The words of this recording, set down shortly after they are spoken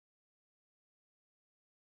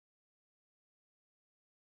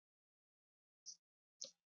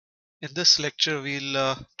In this lecture,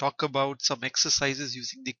 we'll talk about some exercises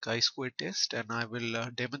using the chi-square test, and I will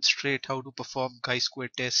demonstrate how to perform chi-square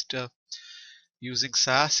test using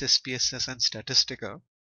SAS, SPSS, and Statistica.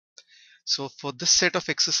 So for this set of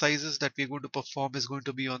exercises that we're going to perform is going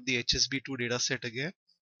to be on the HSB2 dataset again.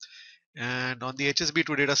 And on the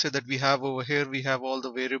HSB2 dataset that we have over here, we have all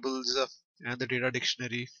the variables and the data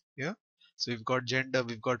dictionary here. So we've got gender,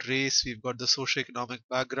 we've got race, we've got the socioeconomic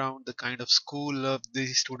background, the kind of school the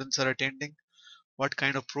students are attending, what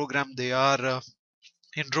kind of program they are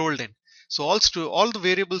enrolled in. So all the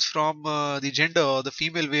variables from the gender or the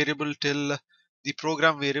female variable till the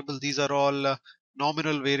program variable, these are all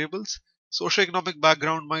nominal variables. Socioeconomic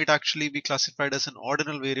background might actually be classified as an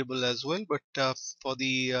ordinal variable as well, but for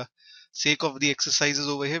the sake of the exercises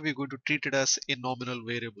over here, we're going to treat it as a nominal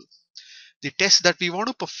variable. The tests that we want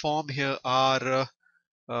to perform here are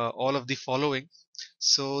all of the following.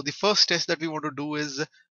 So the first test that we want to do is,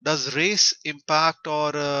 does race impact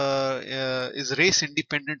or is race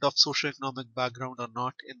independent of socioeconomic background or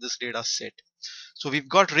not in this data set? So we've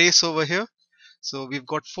got race over here. So we've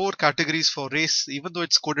got 4 categories for race, even though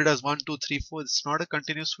it's coded as 1, 2, 3, 4, it's not a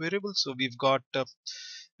continuous variable. So we've got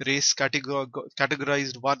race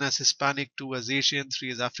categorized 1 as Hispanic, 2 as Asian,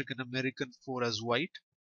 3 as African American, 4 as white.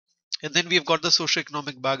 And then we've got the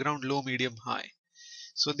socioeconomic background, low, medium, high.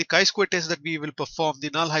 So in the chi-square test that we will perform, the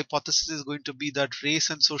null hypothesis is going to be that race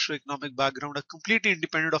and socioeconomic background are completely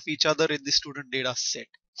independent of each other in the student data set.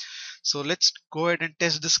 So let's go ahead and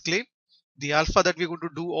test this claim. The alpha that we're going to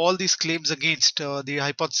do all these claims against, the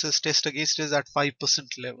hypothesis test against, is at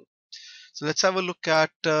 5% level. So let's have a look at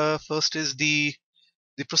first is the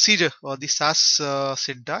procedure or the SAS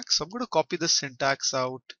syntax. So I'm going to copy the syntax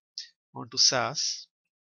out onto SAS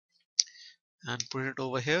and put it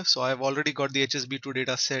over here. So I've already got the HSB2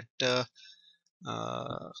 data set uh,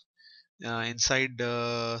 inside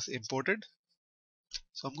imported.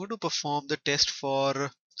 So I'm going to perform the test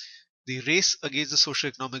for the race against the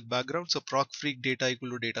socioeconomic background. So PROC FREQ data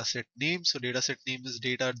equal to dataset name. So dataset name is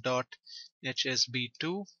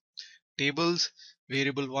data.hsb2 tables.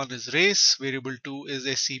 Variable 1 is race, variable 2 is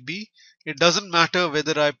SCB. It doesn't matter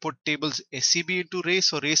whether I put tables SCB into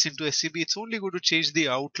race or race into SCB. It's only going to change the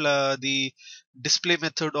display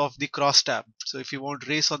method of the cross tab. So if you want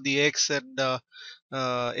race on the X and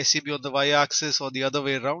SCB on the Y axis or the other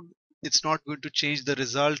way around, it's not going to change the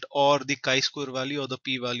result or the chi-square value or the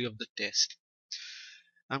p-value of the test.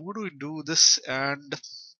 I'm going to do this, and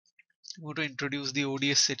I'm going to introduce the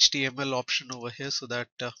ODS HTML option over here so that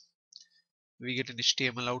we get an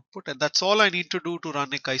HTML output, and that's all I need to do to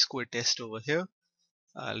run a chi-square test over here.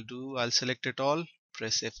 I'll select it all,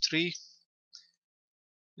 press F3,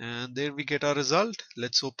 and there we get our result.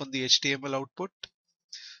 Let's open the HTML output.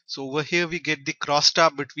 So over here we get the cross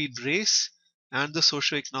tab between race and the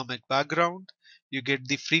socioeconomic background. You get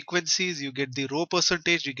the frequencies, you get the row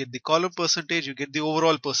percentage, you get the column percentage, you get the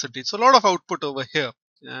overall percentage. So a lot of output over here,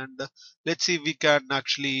 and let's see if we can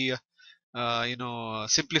actually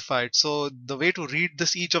simplify it. So the way to read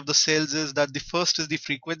this each of the cells is that the first is the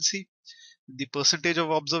frequency, the percentage of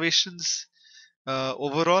observations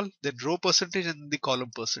overall, then row percentage, and the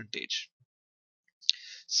column percentage.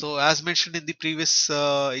 So as mentioned in the previous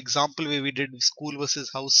example where we did school versus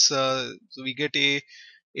house, so we get a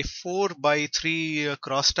 4 by 3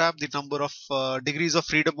 cross tab. The number of degrees of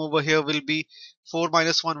freedom over here will be 4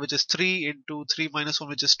 minus 1, which is 3, into 3 minus 1,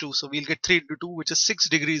 which is 2. So we'll get 3 into 2, which is 6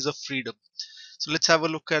 degrees of freedom. So let's have a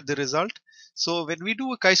look at the result. So when we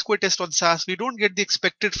do a chi-square test on SAS, we don't get the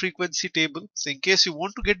expected frequency table. So in case you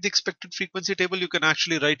want to get the expected frequency table, you can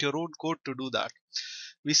actually write your own code to do that.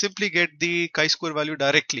 We simply get the chi-square value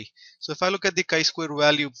directly. So if I look at the chi-square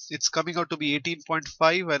value, it's coming out to be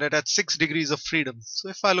 18.5, and it had 6 degrees of freedom. So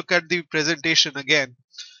if I look at the presentation again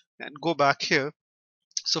and go back here,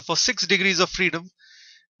 so for 6 degrees of freedom,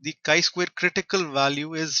 the chi-square critical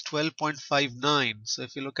value is 12.59. So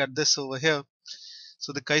if you look at this over here,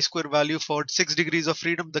 so the chi-square value for 6 degrees of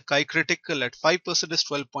freedom, the chi-critical at 5% is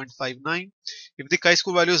 12.59. If the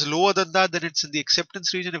chi-square value is lower than that, then it's in the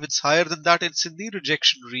acceptance region. If it's higher than that, it's in the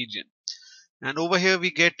rejection region. And over here we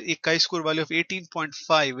get a chi-square value of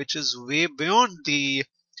 18.5, which is way beyond the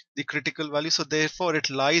critical value. So therefore it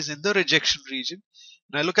lies in the rejection region.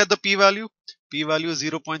 And I look at the p-value. P-value is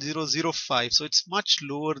 0.005. So it's much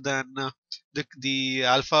lower than the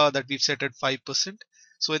alpha that we've set at 5%.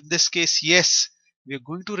 So in this case, yes, we are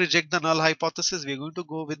going to reject the null hypothesis. We are going to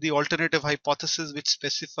go with the alternative hypothesis, which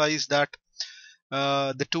specifies that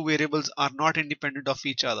the two variables are not independent of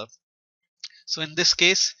each other. So in this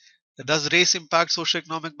case, does race impact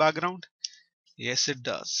socioeconomic background? Yes, it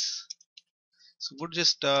does. So we'll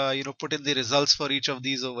just put in the results for each of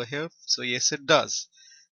these over here. So yes, it does.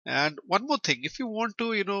 And one more thing, if you want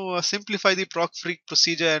to simplify the PROC FREQ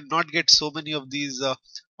procedure and not get so many of these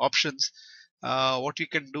options, what you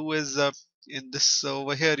can do is in this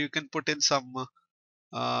over here you can put in some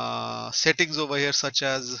settings over here, such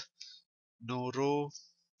as no row.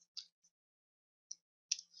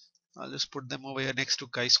 I'll just put them over here next to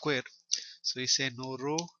chi-square. So we say no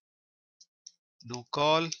row, no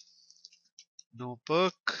call, no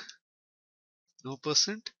perk, no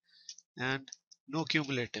percent, and no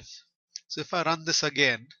cumulative. So if I run this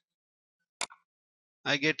again,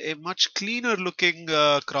 I get a much cleaner looking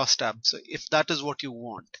crosstab. So if that is what you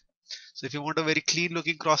want. So if you want a very clean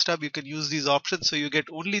looking crosstab, you can use these options. So you get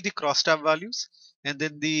only the crosstab values and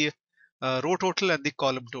then the row total and the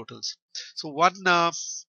column totals. So one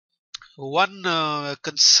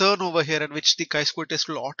concern over here, and which the chi-square test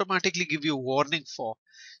will automatically give you a warning for,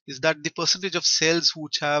 is that the percentage of cells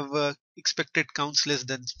which have expected counts less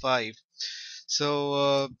than 5.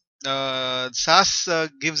 So SAS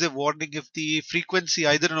gives a warning if the frequency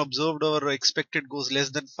either an observed or expected goes less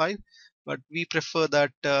than 5, but we prefer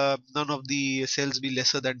that none of the cells be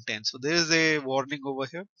lesser than 10. So there is a warning over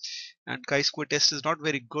here, and chi-square test is not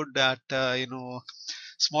very good at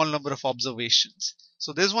small number of observations.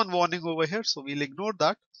 So there's one warning over here, so we'll ignore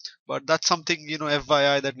that, but that's something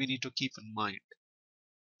FYI that we need to keep in mind.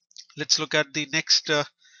 Let's look at the next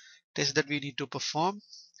test that we need to perform.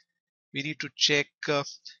 We need to check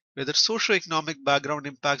whether socioeconomic background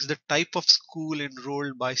impacts the type of school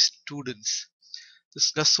enrolled by students.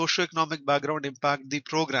 Does socioeconomic background impact the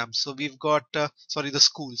program? So we've got the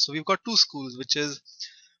school. So we've got two schools, which is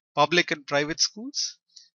public and private schools.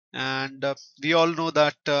 And we all know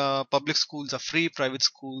that public schools are free, private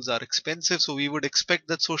schools are expensive. So we would expect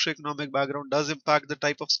that socioeconomic background does impact the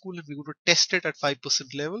type of school, and we would test it at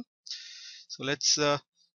 5% level. So let's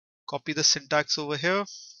copy the syntax over here.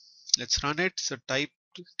 Let's run it. So type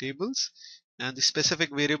tables, and the specific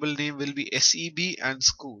variable name will be SEB and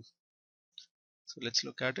school. So let's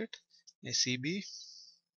look at it. SEB,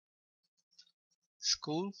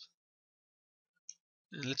 school,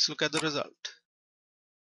 and let's look at the result.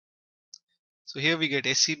 So here we get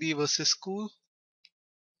SEB versus school,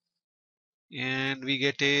 and we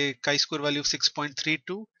get a chi-square value of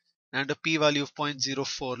 6.32 and a p-value of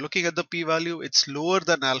 0.04. Looking at the p-value, it's lower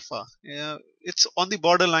than alpha. It's on the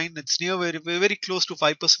borderline. It's near very close to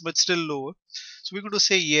 5%, but still lower. So we're going to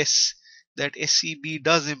say yes, that SEB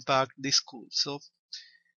does impact the school. So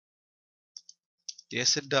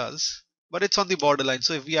yes, it does, but it's on the borderline.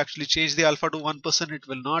 So if we actually change the alpha to 1%, it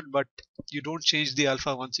will not, but you don't change the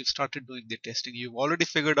alpha once you've started doing the testing. You've already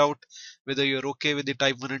figured out whether you're okay with the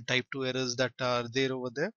type 1 and type 2 errors that are there over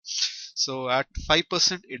there. So at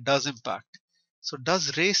 5%, it does impact. So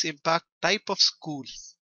does race impact type of school?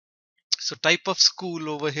 So type of school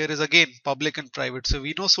over here is again public and private. So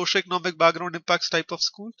we know socioeconomic background impacts type of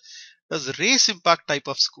school. Does race impact type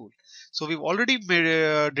of school? So we've already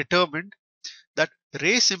determined that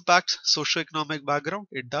race impacts socioeconomic background.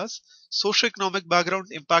 It does. Socioeconomic background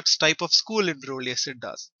impacts type of school enrolled. Yes, it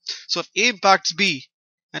does. So if A impacts B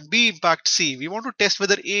and B impacts C, we want to test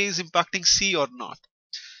whether A is impacting C or not.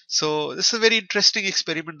 So this is a very interesting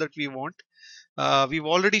experiment that we want. We've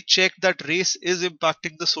already checked that race is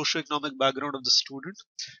impacting the socioeconomic background of the student.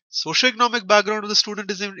 Socioeconomic background of the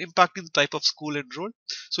student is impacting the type of school enrolled.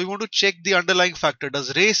 So we want to check the underlying factor.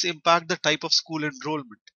 Does race impact the type of school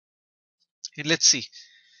enrollment? And let's see.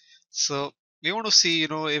 So we want to see, if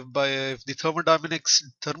the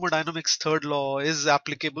thermodynamics third law is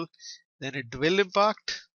applicable, then it will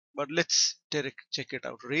impact. But let's check it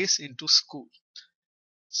out. Race into school.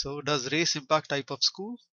 So does race impact type of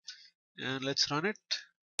school? And let's run it.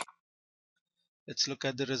 Let's look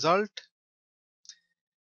at the result.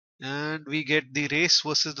 And we get the race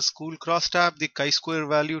versus the school crosstab. The chi-square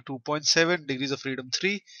value 2.7, degrees of freedom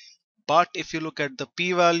 3. But if you look at the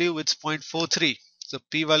p-value, it's 0.43. So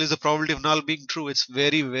p-value is the probability of null being true. It's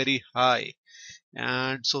very, very high.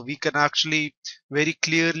 And so we can actually very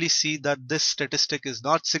clearly see that this statistic is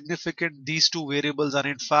not significant. These two variables are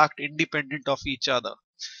in fact independent of each other.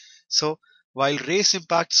 So while race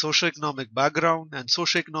impacts socioeconomic background and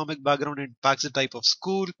socioeconomic background impacts the type of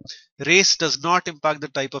school, race does not impact the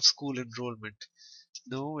type of school enrollment.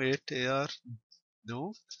 No, they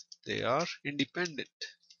are independent.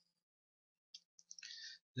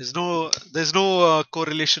 There's no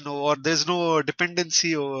correlation, or there's no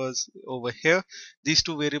dependency over here. These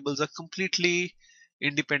two variables are completely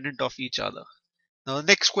independent of each other. Now the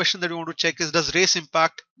next question that we want to check is, does race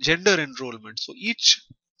impact gender enrollment? So each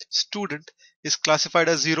student is classified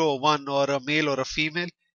as 0 or 1, or a male or a female.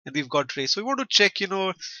 and we've got race. So we want to check,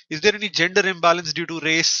 is there any gender imbalance due to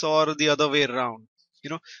race or the other way around?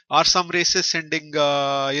 Are some races sending,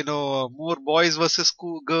 more boys versus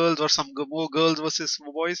girls, or some more girls versus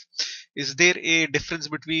boys? Is there a difference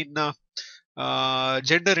between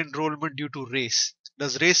gender enrollment due to race?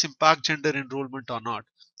 Does race impact gender enrollment or not?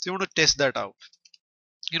 So you want to test that out.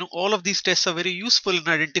 All of these tests are very useful in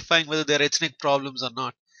identifying whether there are ethnic problems or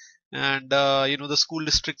not. And the school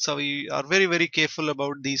districts are very, very careful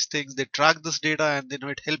about these things. They track this data, and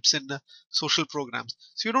it helps in social programs.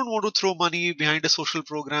 So you don't want to throw money behind a social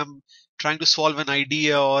program trying to solve an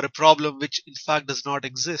idea or a problem which in fact does not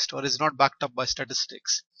exist or is not backed up by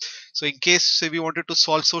statistics. So in case, say, we wanted to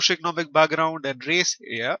solve socioeconomic background and race,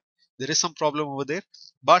 yeah, there is some problem over there,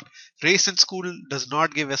 but race in school does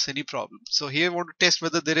not give us any problem. So here we want to test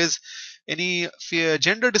whether there is any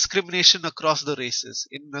gender discrimination across the races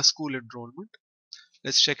in school enrollment.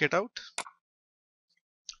 Let's check it out.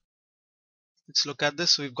 Let's look at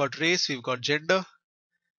this. So we've got race, we've got gender.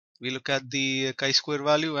 We look at the chi-square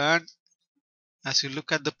value, and as you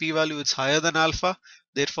look at the p-value, it's higher than alpha.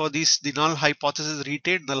 Therefore, the null hypothesis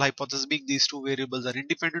retained. Null hypothesis being these two variables are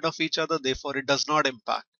independent of each other. Therefore, it does not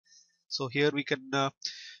impact. So here we can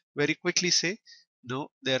very quickly say, no,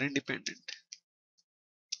 they are independent.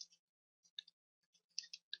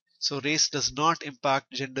 So race does not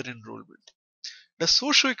impact gender enrollment. Does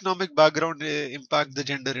socioeconomic background impact the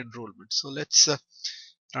gender enrollment? So let's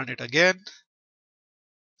run it again.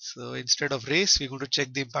 So instead of race, we're going to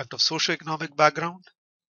check the impact of socioeconomic background.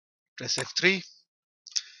 Press F3.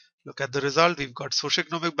 Look at the result. We've got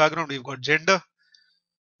socioeconomic background, we've got gender,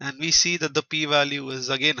 and we see that the p-value is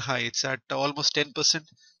again high. It's at almost 10%.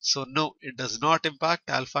 So no, it does not impact.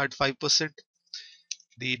 Alpha at 5%.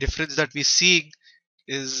 The difference that we're seeing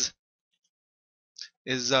is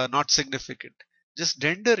not significant. Just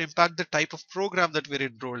gender impact the type of program that we're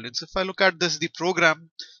enrolled in. So if I look at this, the program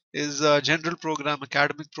is a general program,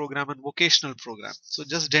 academic program, and vocational program. So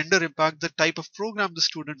just gender impact the type of program the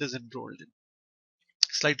student is enrolled in.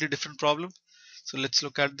 Slightly different problem. So let's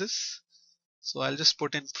look at this. So I'll just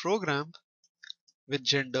put in program with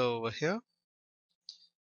gender over here.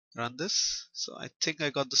 Run this. So I think I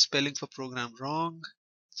got the spelling for program wrong.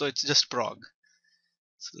 So it's just PROG.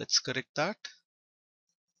 So let's correct that.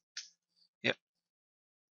 Yep.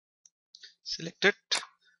 Select it,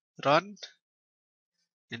 run,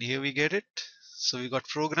 and here we get it. So we got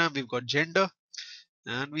program, we've got gender,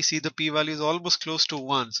 and we see the p-value is almost close to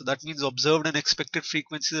 1. So that means observed and expected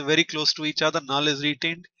frequencies are very close to each other. Null is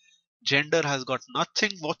retained. Gender has got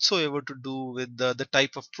nothing whatsoever to do with the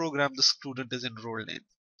type of program the student is enrolled in.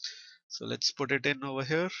 So let's put it in over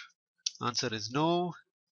here. Answer is no.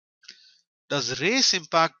 Does race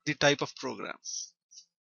impact the type of program?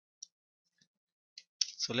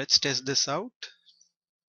 So let's test this out.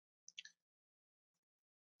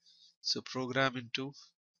 So program into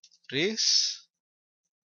race.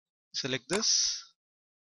 Select this.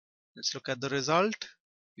 Let's look at the result.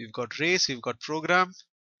 We've got race, we've got program,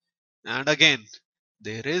 and again,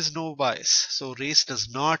 there is no bias. So race does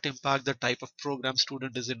not impact the type of program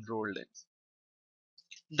student is enrolled in.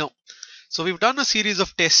 No. So we've done a series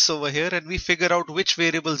of tests over here, and we figure out which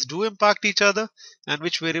variables do impact each other and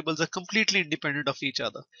which variables are completely independent of each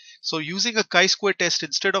other. So using a chi-square test,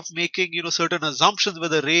 instead of making certain assumptions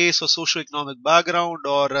whether race or socioeconomic background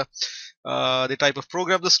or the type of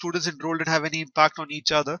program the students enrolled in have any impact on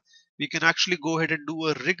each other, we can actually go ahead and do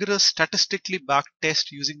a rigorous statistically backed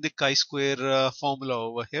test using the chi-square formula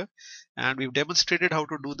over here. And we've demonstrated how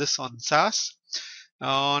to do this on SAS.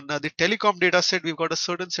 On the telecom data set, we've got a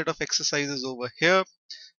certain set of exercises over here.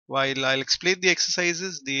 While I'll explain the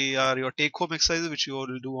exercises, they are your take-home exercises which you all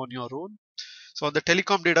will do on your own. So on the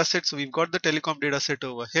telecom data set, so we've got the telecom data set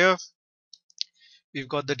over here. We've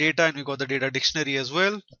got the data and we've got the data dictionary as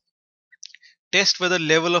well. Test whether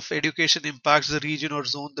level of education impacts the region or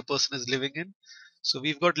zone the person is living in. So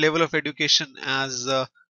we've got level of education as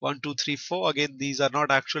 1, 2, 3, 4. Again, these are not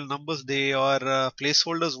actual numbers. They are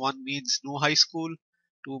placeholders. 1 means no high school.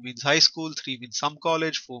 2 means high school. 3 means some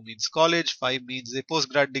college. 4 means college. 5 means a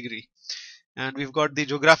postgrad degree. And we've got the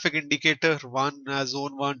geographic indicator 1 as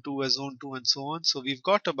zone 1, 2 as zone 2, and so on. So we've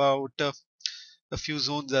got about a few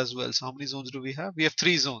zones as well. So how many zones do we have? We have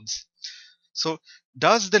 3 zones. So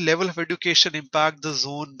does the level of education impact the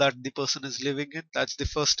zone that the person is living in? That's the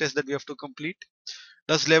first test that we have to complete.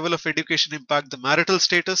 Does level of education impact the marital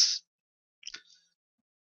status?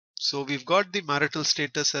 So we've got the marital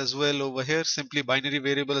status as well over here. Simply binary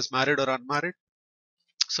variable is married or unmarried.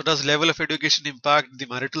 So does level of education impact the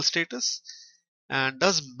marital status? And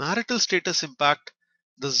does marital status impact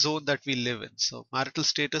the zone that we live in. So marital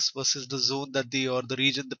status versus the zone that the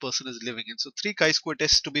region the person is living in. So 3 chi-square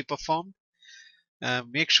tests to be performed.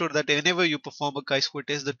 Make sure that whenever you perform a chi-square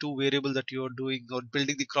test, the 2 variables that you are doing or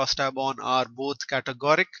building the crosstab on are both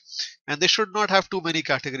categoric, and they should not have too many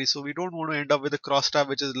categories. So we don't want to end up with a crosstab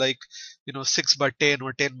which is like 6 by 10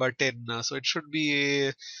 or 10 by 10. So it should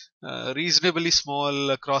be a reasonably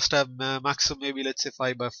small crosstab, maximum maybe let's say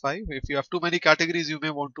 5 by 5. If you have too many categories, you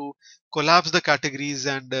may want to collapse the categories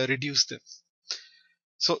and reduce them.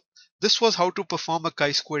 So this was how to perform a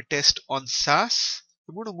chi-square test on SAS.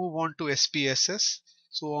 I'm going to move on to SPSS.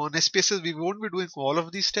 So on SPSS, we won't be doing all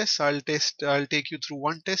of these tests. I'll take you through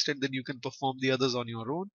one test and then you can perform the others on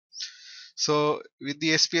your own. So with the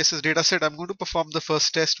SPSS dataset, I'm going to perform the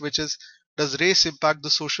first test, which is, does race impact the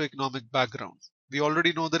socioeconomic background? We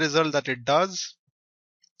already know the result that it does.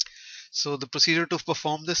 So the procedure to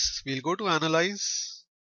perform this, we'll go to analyze,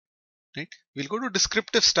 right? We'll go to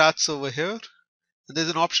descriptive stats over here. There's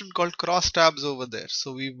an option called cross tabs over there.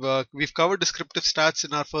 So we've covered descriptive stats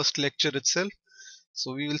in our first lecture itself.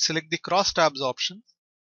 So we will select the cross tabs option.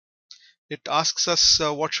 It asks us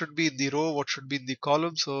what should be in the row, what should be in the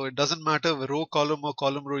column. So it doesn't matter row, column or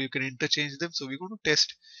column row, you can interchange them. So we're going to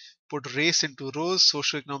test, put race into rows,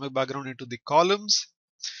 socioeconomic background into the columns.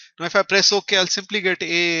 Now if I press OK, I'll simply get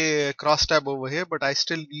a cross tab over here, but I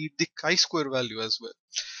still need the chi-square value as well.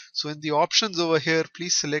 So in the options over here,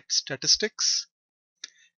 please select statistics.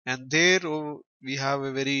 And there we have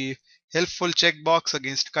a very helpful checkbox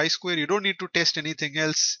against chi-square. You don't need to test anything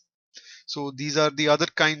else. So these are the other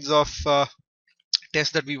kinds of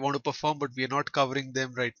tests that we want to perform, but we are not covering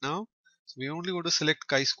them right now. So we only want to select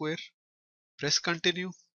chi-square, press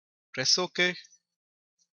continue, press OK,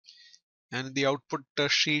 and in the output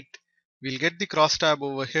sheet we'll get the crosstab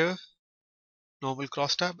over here, normal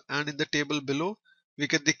crosstab, and in the table below we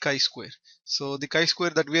get the chi-square. So the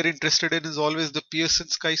chi-square that we are interested in is always the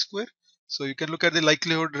Pearson's chi-square. So you can look at the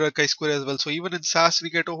likelihood chi-square as well. So even in SAS we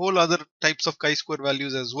get a whole other types of chi-square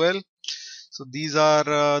values as well. So these are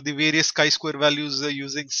the various chi-square values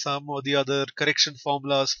using some or the other correction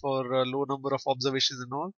formulas for low number of observations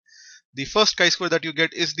and all. The first chi-square that you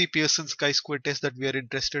get is the Pearson's chi-square test that we are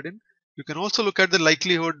interested in. You can also look at the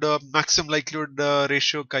likelihood, maximum likelihood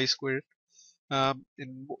ratio chi-square.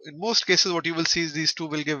 In most cases, what you will see is these two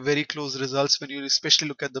will give very close results when you especially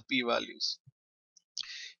look at the p-values.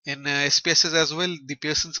 In SPSS as well, the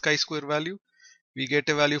Pearson's chi-square value, we get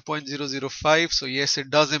a value of 0.005. So yes, it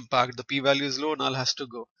does impact. The p-value is low, null has to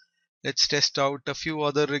go. Let's test out a few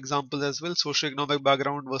other examples as well. Socioeconomic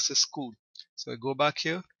background versus school. So I go back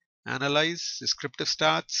here, analyze, descriptive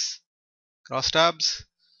stats, crosstabs,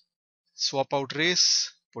 swap out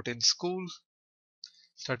race, put in school,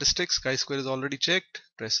 statistics, chi-square is already checked,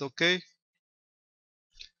 press OK.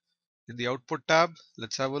 In the output tab,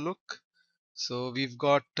 let's have a look. So we've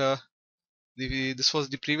got this was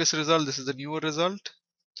the previous result, this is the newer result.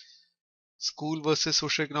 School versus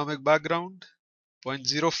socioeconomic background,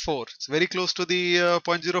 0.04. It's very close to the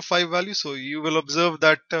 0.05 value. So you will observe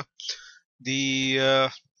that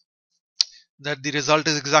the result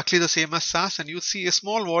is exactly the same as SAS, and you see a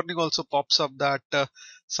small warning also pops up that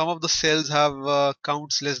some of the cells have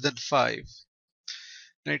counts less than 5.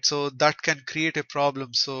 Right, so that can create a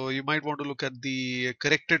problem. So you might want to look at the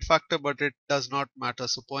corrected factor, but it does not matter.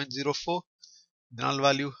 So 0.04, the null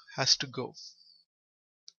value has to go.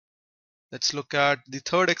 Let's look at the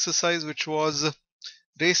third exercise, which was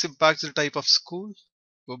race impacts the type of school.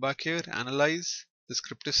 Go back here, analyze,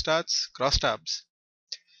 descriptive stats, crosstabs.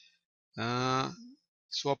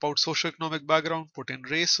 Swap out socioeconomic background, put in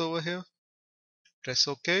race over here, press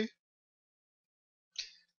OK.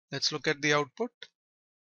 Let's look at the output.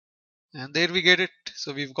 And there we get it.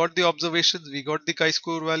 So we've got the observations, we got the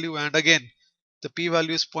chi-square value, and again the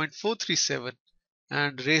p-value is 0.437,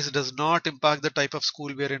 and race does not impact the type of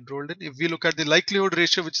school we are enrolled in. If we look at the likelihood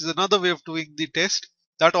ratio, which is another way of doing the test,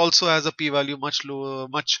 that also has a p-value much lower,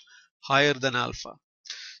 much higher than alpha.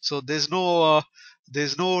 So there's no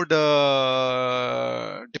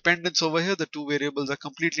dependence over here. The two variables are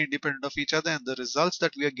completely independent of each other, and the results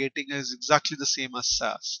that we are getting is exactly the same as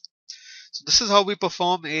SAS. So this is how we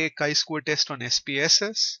perform a chi-square test on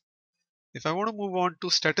SPSS. If I want to move on to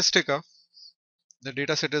Statistica, the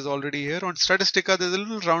dataset is already here. On Statistica, there's a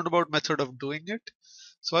little roundabout method of doing it.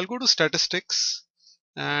 So I'll go to Statistics,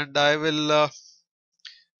 and I will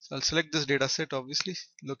I'll select this dataset. Obviously,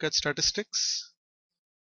 look at Statistics,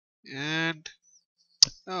 and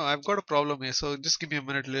oh, I've got a problem here. So just give me a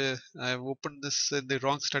minute. I've opened this in the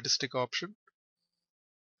wrong statistic option.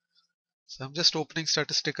 So I'm just opening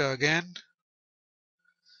Statistica again.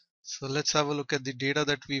 So let's have a look at the data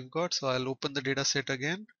that we've got. So I'll open the data set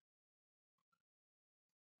again.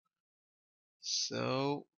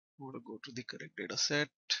 So I'm going to go to the correct data set.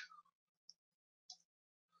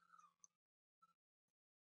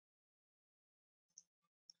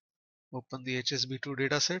 Open the HSB2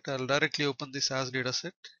 dataset. I'll directly open the SAS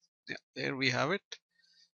dataset. Yeah, there we have it.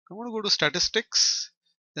 I'm going to go to statistics.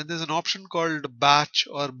 Then there's an option called batch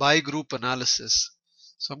or by group analysis.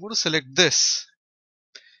 So I'm going to select this.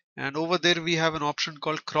 And over there we have an option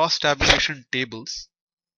called cross tabulation tables.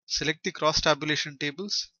 Select the cross tabulation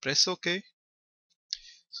tables. Press OK.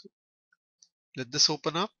 So let this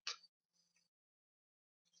open up.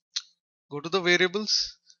 Go to the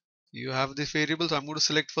variables. You have the variables. I'm going to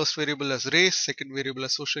select first variable as race, second variable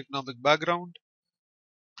as socioeconomic background.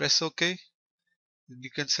 Press OK. Then you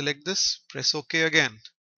can select this. Press OK again.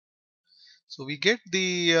 So we get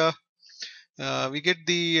the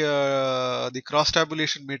cross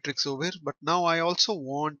tabulation matrix over here. But now I also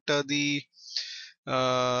want uh, the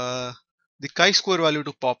chi-square value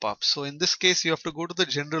to pop up. So in this case, you have to go to the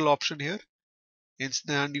general option here,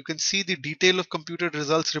 and you can see the detail of computed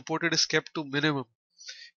results reported is kept to minimum.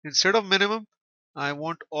 Instead of minimum, I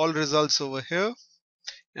want all results over here.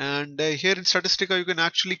 And here in Statistica, you can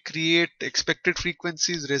actually create expected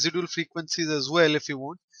frequencies, residual frequencies as well if you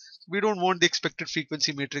want. We don't want the expected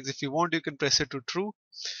frequency matrix. If you want, you can press it to true.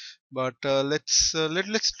 But let's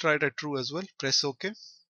try it at true as well. Press OK.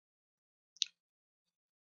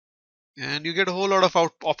 And you get a whole lot of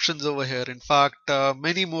options over here. In fact,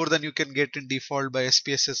 many more than you can get in default by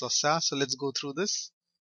SPSS or SAS. So let's go through this.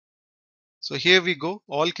 So here we go,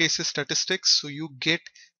 all cases statistics. So you get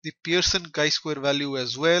the Pearson chi-square value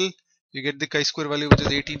as well. You get the chi-square value which is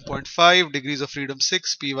 18.5, degrees of freedom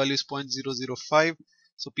 6, p-value is 0.005.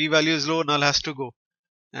 So p-value is low, null has to go.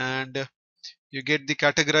 And you get the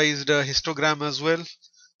categorized histogram as well.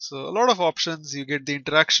 So a lot of options. You get the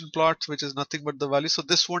interaction plot, which is nothing but the value. So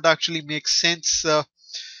this won't actually make sense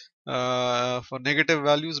for negative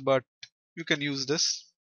values, but you can use this.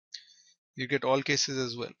 You get all cases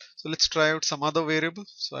as well. So let's try out some other variable.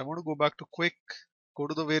 So I want to go back to quick, go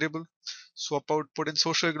to the variable, swap out, put in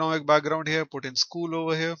socioeconomic background here, put in school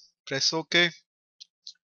over here, press OK.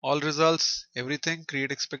 All results, everything, create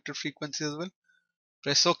expected frequency as well,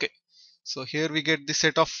 press OK. So here we get the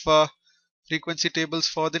set of frequency tables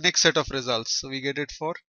for the next set of results. So we get it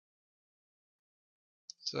for,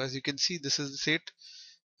 so as you can see, this is the set.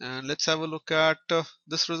 And let's have a look at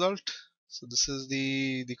this result. So this is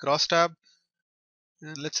the cross tab.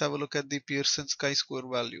 And let's have a look at the Pearson's chi-square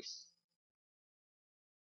value.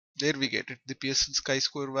 There we get it, the Pearson's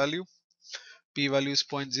chi-square value. P-value is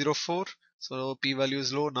 0.04. So P-value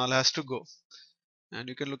is low, null has to go. And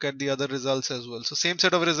you can look at the other results as well. So same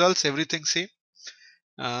set of results, everything same.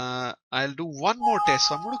 I'll do one more test.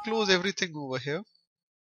 So I'm going to close everything over here.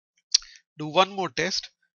 Do one more test.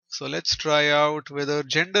 So let's try out whether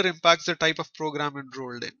gender impacts the type of program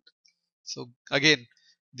enrolled in. So again,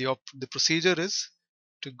 the procedure is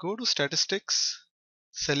to go to statistics,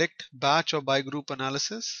 select batch or by group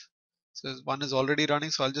analysis. So one is already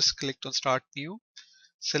running, so I'll just click on start new.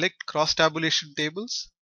 Select cross tabulation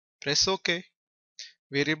tables, press OK.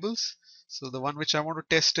 Variables. So the one which I want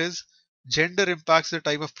to test is gender impacts the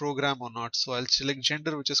type of program or not. So I'll select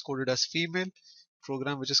gender, which is coded as female,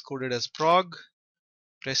 program which is coded as PROG.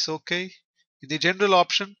 Press OK. In the general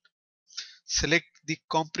option, select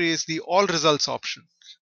the all results option.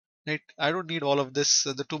 Right? I don't need all of this,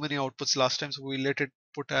 the too many outputs last time, so we let it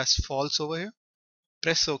put as false over here.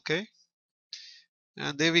 Press OK,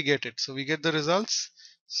 and there we get it. So we get the results.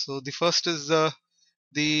 So the first is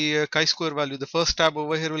the chi-square value. The first tab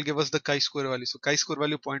over here will give us the chi-square value. So chi-square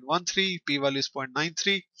value 0.13, p-value is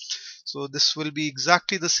 0.93. So this will be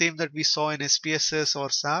exactly the same that we saw in SPSS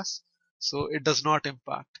or SAS. So it does not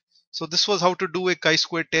impact. So this was how to do a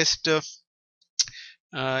chi-square test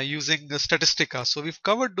using Statistica. So we've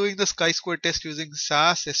covered doing this chi-square test using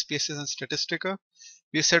SAS, SPSS and Statistica.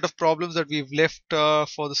 We have a set of problems that we've left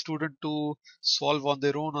for the student to solve on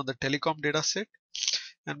their own on the telecom data set.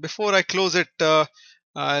 And before I close it,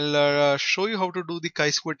 I'll show you how to do the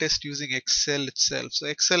chi-square test using Excel itself. So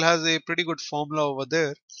Excel has a pretty good formula over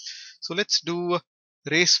there. So let's do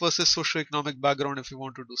race versus socioeconomic background if you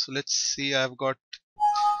want to do. So let's see, so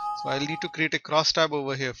I'll need to create a cross tab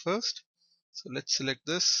over here first. So let's select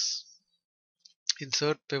this,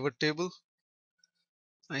 insert pivot table.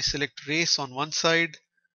 I select race on one side,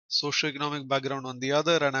 socioeconomic background on the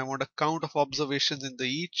other, and I want a count of observations in the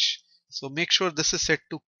each. So make sure this is set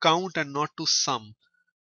to count and not to sum.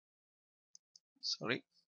 Sorry.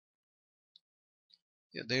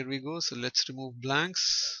 Yeah, there we go. So let's remove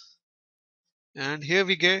blanks. and here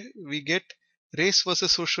we get race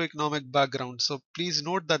versus socioeconomic background. So please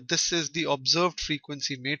note that this is the observed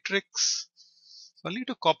frequency matrix. So I'll need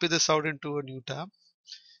to copy this out into a new tab,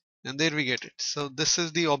 and there we get it. So this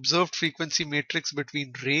is the observed frequency matrix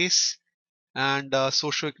between race and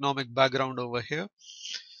socioeconomic background over here.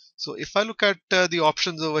 So if I look at the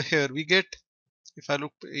options over here, we get, if I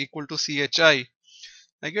look equal to CHI,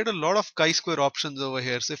 I get a lot of chi-square options over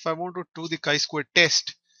here. So if I want to do the chi-square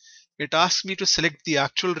test, it asks me to select the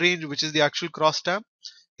actual range, which is the actual cross tab.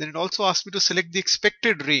 Then it also asks me to select the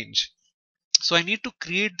expected range. So I need to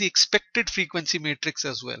create the expected frequency matrix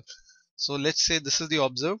as well. So let's say this is the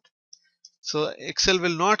observed. So Excel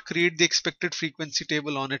will not create the expected frequency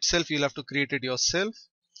table on itself. You'll have to create it yourself.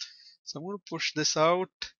 So I'm going to push this out.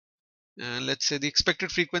 And let's say the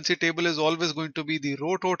expected frequency table is always going to be the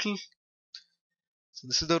row total. So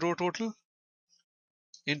this is the row total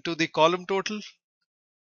into the column total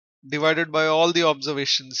divided by all the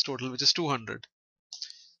observations total, which is 200.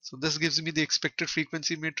 So this gives me the expected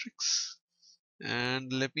frequency matrix.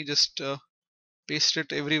 And let me just paste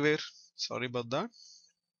it everywhere. Sorry about that.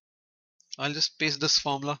 I'll just paste this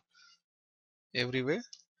formula everywhere.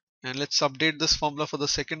 And let's update this formula for the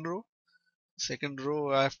second row. Second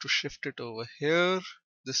row, I have to shift it over here.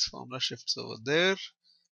 This formula shifts over there.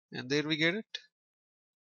 And there we get it.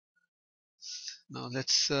 Now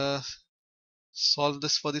let's solve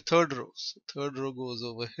this for the third row. So third row goes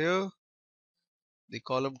over here. The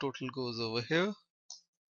column total goes over here.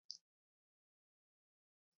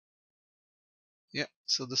 Yeah,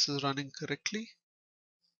 so this is running correctly.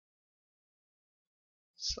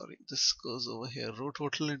 Sorry, this goes over here. Row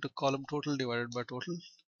total into column total divided by total,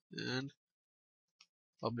 and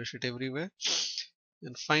publish it everywhere.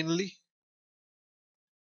 And finally,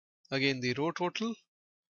 again the row total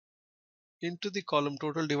into the column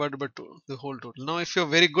total divided by the whole total. Now if you're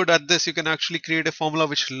very good at this, you can actually create a formula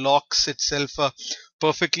which locks itself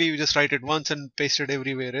perfectly. You just write it once and paste it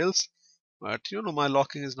everywhere else. But you know, my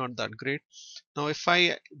locking is not that great. Now if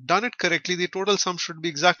I done it correctly, the total sum should be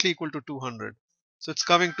exactly equal to 200. So it's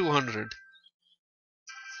coming 200.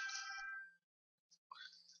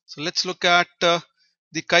 So let's look at the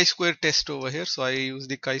chi-square test over here. So I use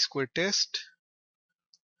the chi-square test.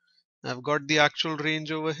 I've got the actual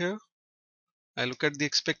range over here. I look at the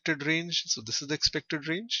expected range. So this is the expected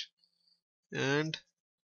range, and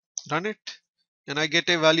run it, and I get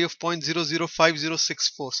a value of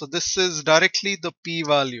 0.005064. So this is directly the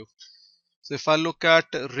p-value. So if I look at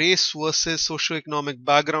race versus socioeconomic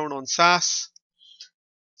background on SAS,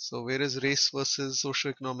 so where is race versus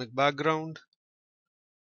socioeconomic background?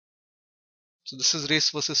 So this is race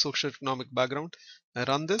versus socioeconomic background. I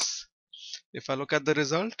run this. If I look at the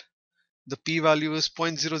result, the p-value is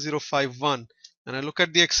 0.0051, and I look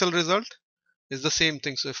at the Excel result, is the same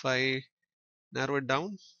thing. So if I narrow it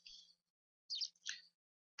down,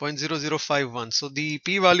 0.0051. So the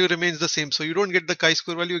p-value remains the same. So you don't get the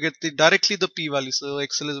chi-square value, you get directly the p-value. So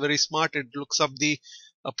Excel is very smart. It looks up the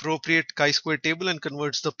appropriate chi-square table and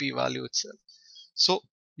converts the p-value itself. So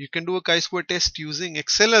you can do a chi-square test using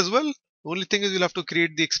Excel as well. The only thing is you'll have to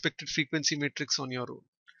create the expected frequency matrix on your own.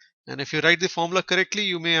 And if you write the formula correctly,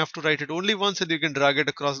 you may have to write it only once, and you can drag it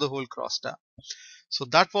across the whole cross tab. So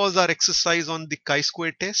that was our exercise on the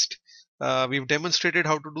chi-square test. We've demonstrated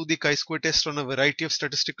how to do the chi-square test on a variety of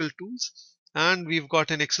statistical tools, and we've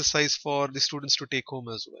got an exercise for the students to take home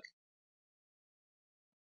as well.